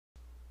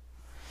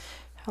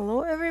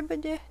Hello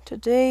everybody,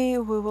 today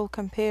we will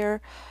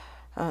compare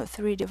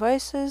three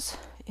devices.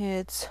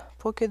 It's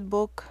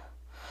Pocketbook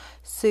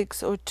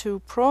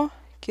 602 Pro,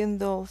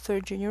 Kindle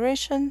 3rd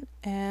generation,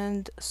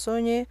 and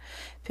Sony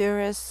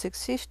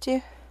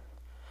PRS-650.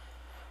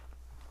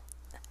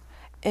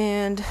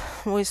 And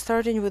we're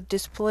starting with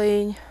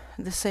displaying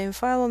the same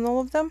file on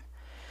all of them.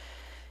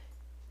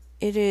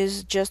 It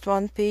is just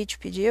one page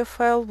PDF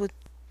file with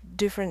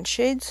different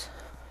shades.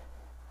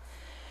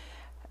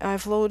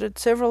 I've loaded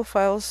several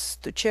files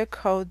to check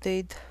how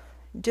they'd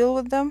deal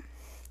with them,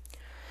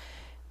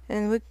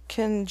 and we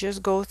can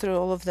just go through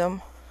all of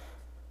them.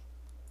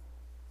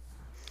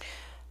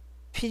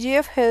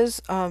 PDF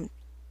has, or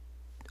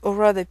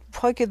rather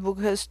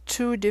Pocketbook has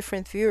two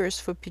different viewers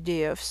for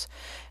PDFs,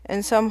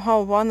 and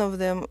somehow one of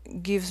them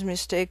gives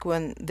mistake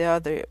when the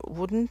other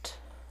wouldn't.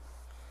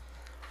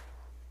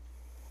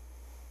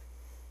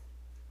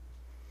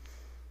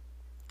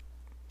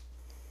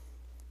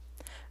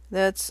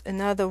 That's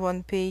another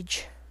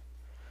one-page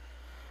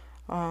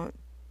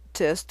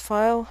test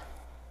file.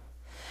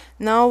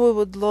 Now we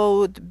would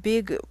load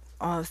big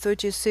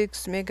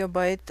 36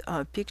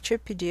 megabyte picture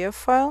PDF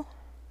file.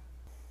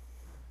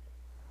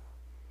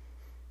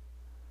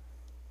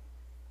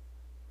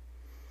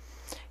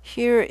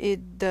 Here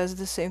it does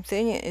the same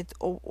thing. It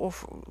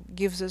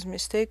gives us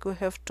mistake. We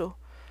have to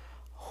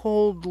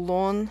hold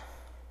long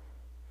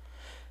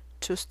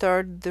to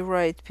start the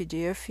right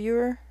PDF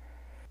viewer.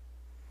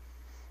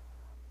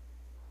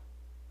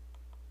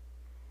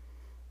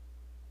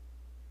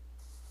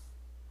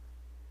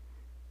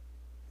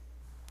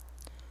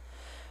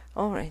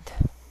 Alright,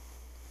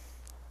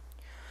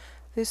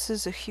 this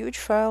is a huge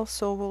file,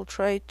 so we'll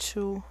try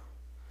to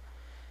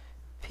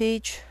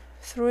page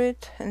through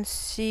it and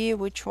see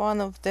which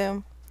one of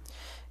them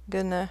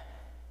gonna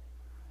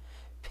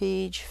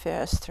page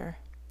faster.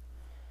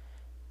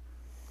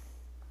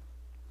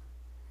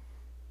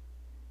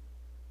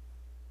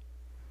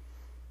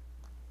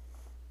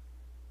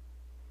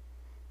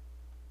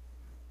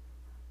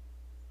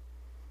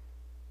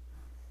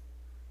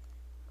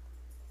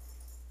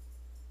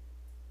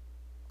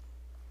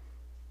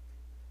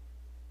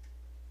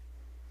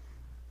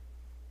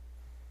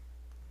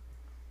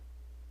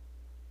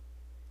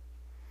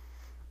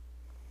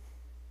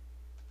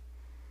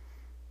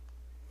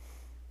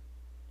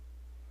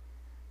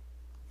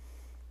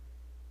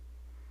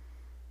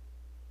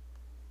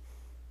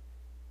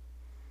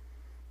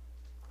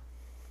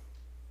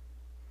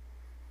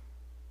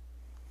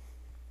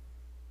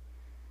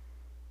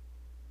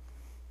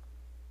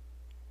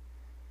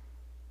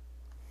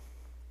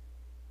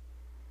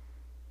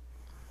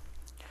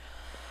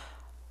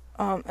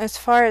 As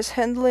far as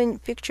handling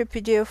picture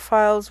PDF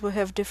files, we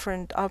have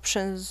different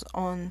options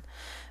on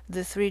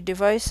the three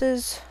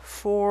devices.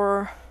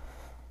 For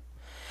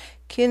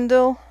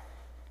Kindle,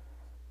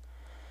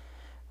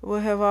 we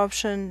have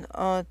option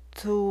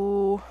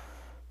to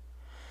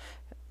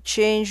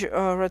change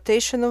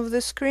rotation of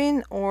the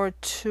screen or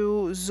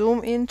to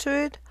zoom into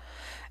it.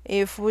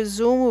 If we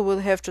zoom, we will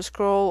have to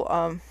scroll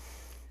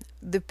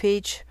the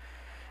page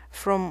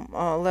from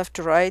left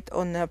to right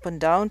and up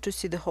and down to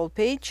see the whole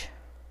page.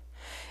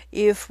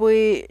 If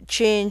we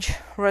change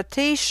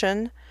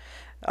rotation,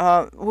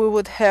 we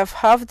would have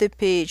half the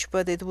page,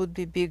 but it would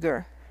be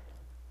bigger,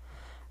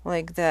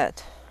 like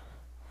that.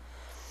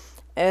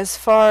 As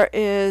far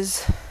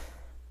as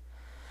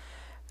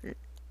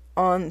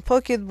on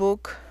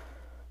Pocketbook,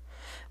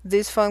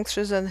 these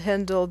functions are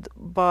handled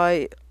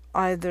by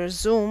either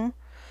zoom,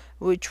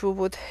 which we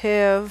would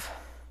have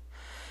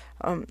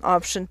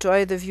option to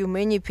either view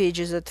many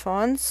pages at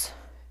once,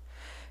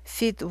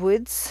 fit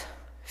width,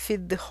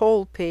 fit the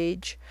whole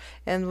page,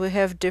 and we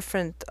have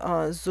different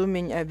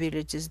zooming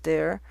abilities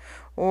there,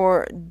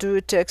 or do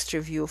a text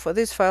review. For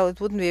this file it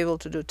wouldn't be able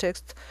to do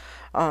text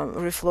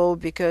reflow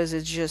because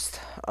it's just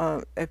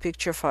a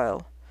picture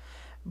file,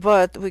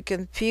 but we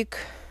can pick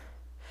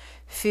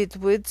fit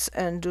width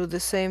and do the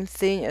same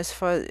thing as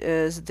far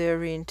as the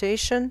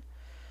orientation.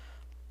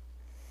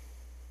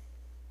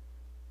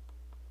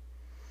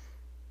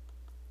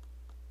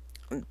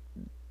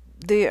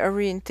 The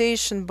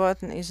orientation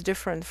button is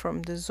different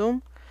from the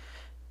zoom,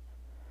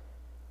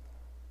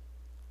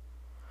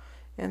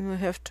 and we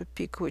have to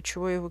pick which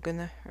way we're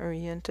gonna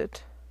orient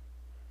it.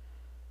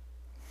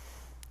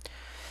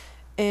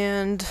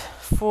 And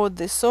for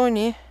the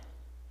Sony,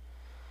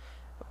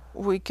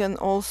 we can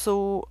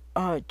also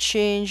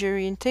change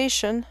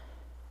orientation,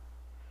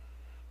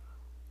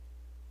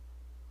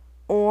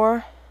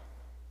 or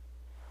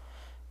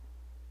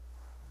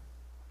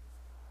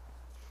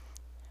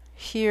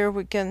here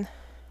we can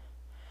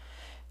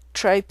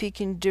try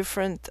picking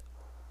different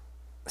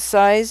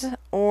size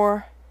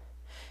or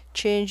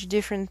change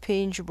different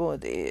page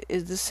board.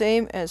 It's the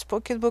same as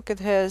Pocketbook. It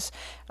has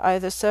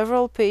either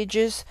several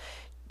pages,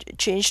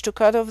 change to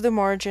cut off the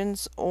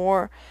margins,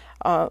 or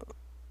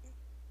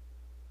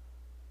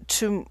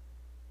to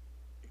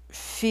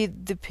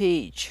fit the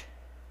page.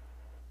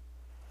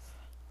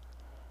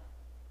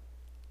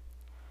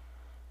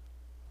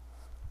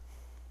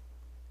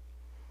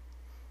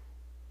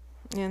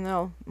 and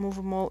I'll move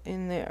them all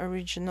in the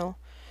original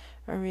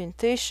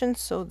orientation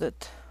so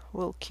that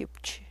we'll keep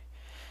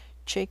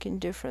checking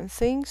different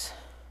things.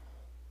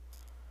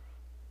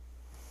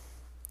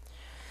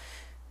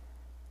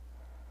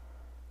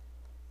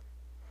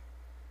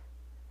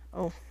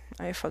 Oh,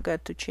 I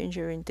forgot to change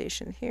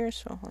orientation here,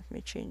 so let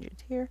me change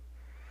it here.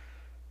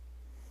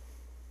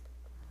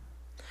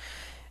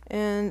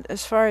 And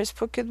as far as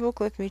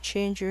Pocketbook, let me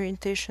change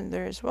orientation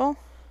there as well.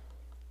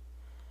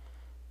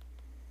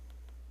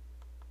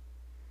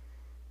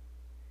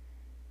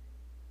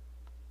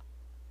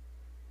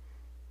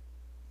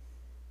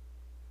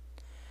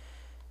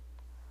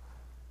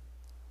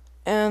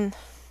 And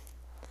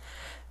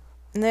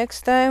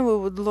next time we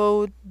would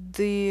load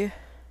the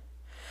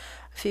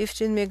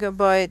 15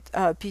 megabyte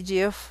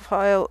PDF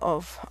file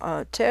of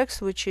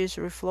text, which is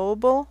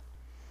reflowable.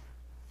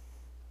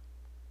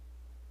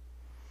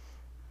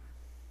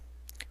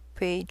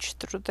 Page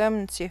through them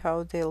and see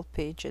how they'll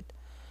page it.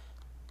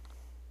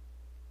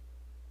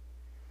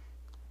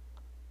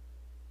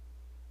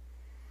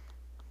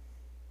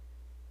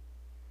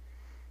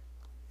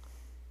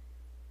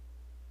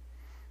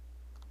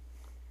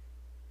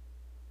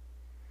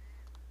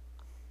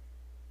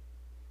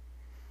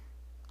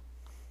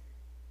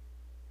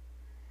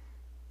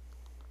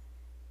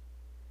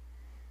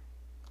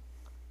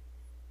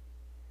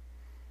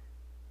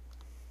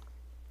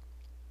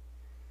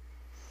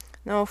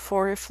 Now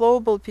for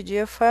reflowable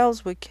PDF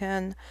files, we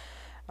can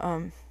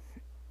do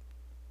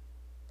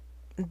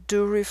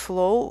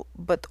reflow,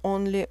 but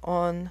only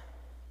on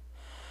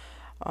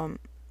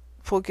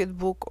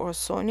Pocketbook or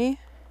Sony.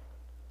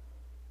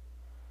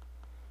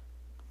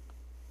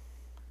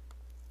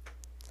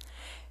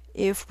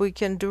 If we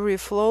can do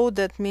reflow,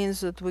 that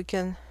means that we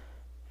can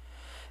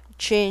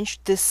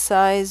change the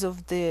size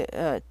of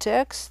the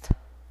text.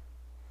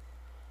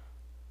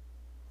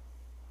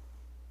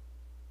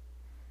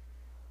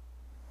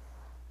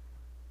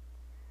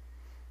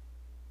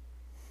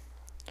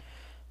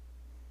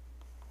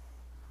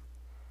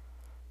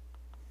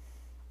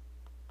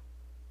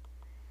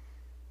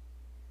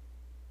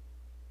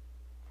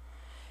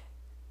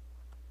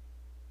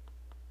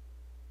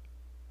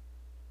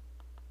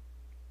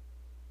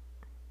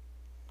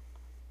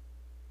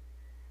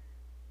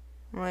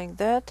 Like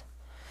that.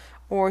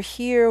 Or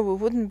here we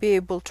wouldn't be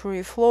able to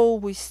reflow.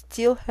 We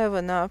still have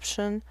an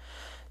option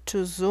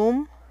to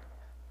zoom,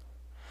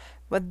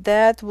 but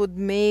that would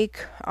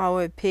make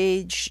our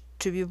page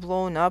to be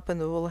blown up,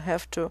 and we will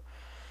have to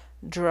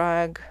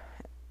drag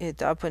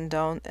it up and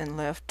down and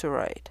left to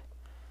right.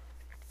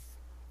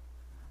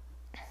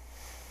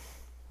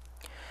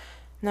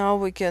 Now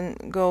we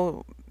can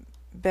go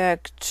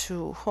back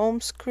to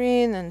home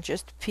screen and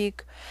just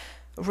pick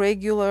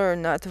regular,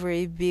 not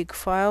very big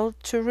file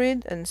to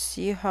read and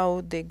see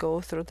how they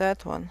go through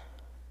that one.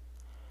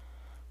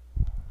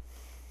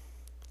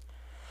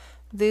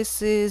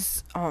 This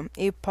is a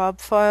EPUB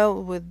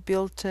file with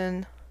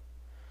built-in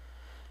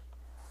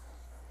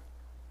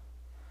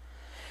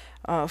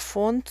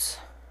fonts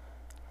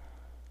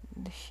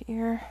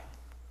here.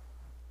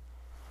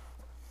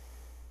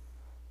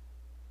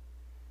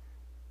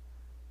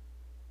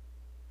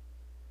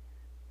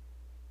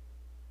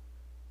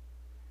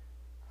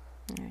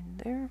 Right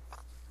there.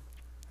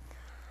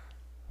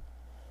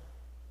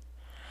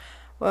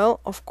 Well,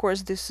 of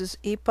course this is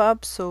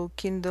EPUB, so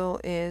Kindle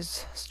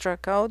is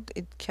struck out.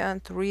 It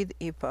can't read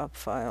EPUB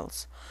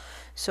files.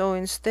 So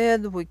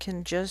instead we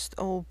can just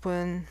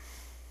open,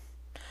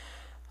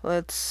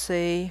 let's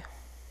say,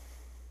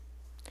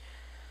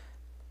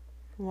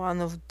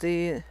 one of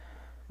the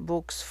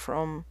books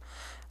from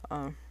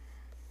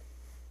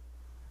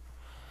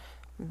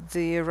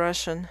the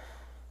Russian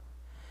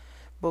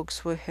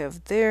books we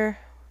have there,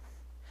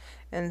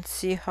 and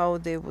see how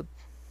they would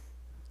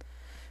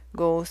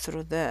go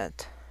through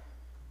that.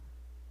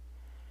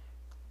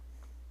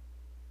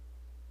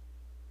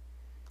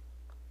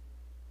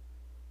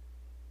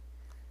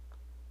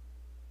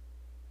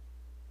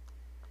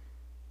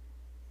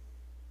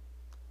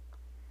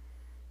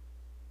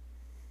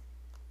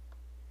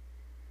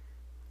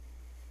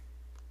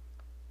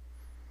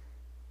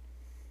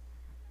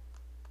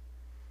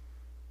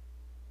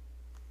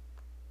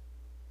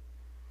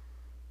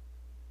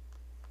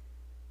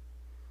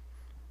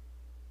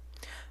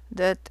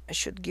 That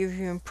should give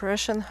you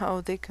impression how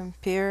they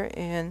compare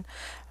in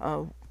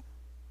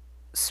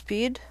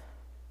speed.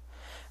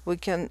 We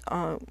can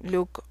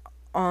look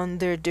on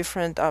their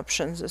different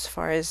options as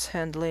far as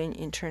handling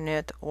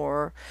internet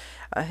or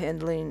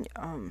handling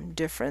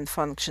different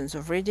functions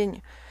of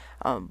reading.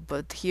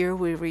 But here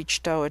we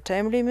reached our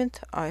time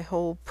limit. I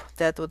hope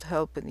that would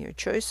help in your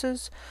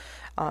choices.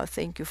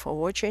 Thank you for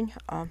watching.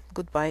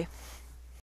 Goodbye.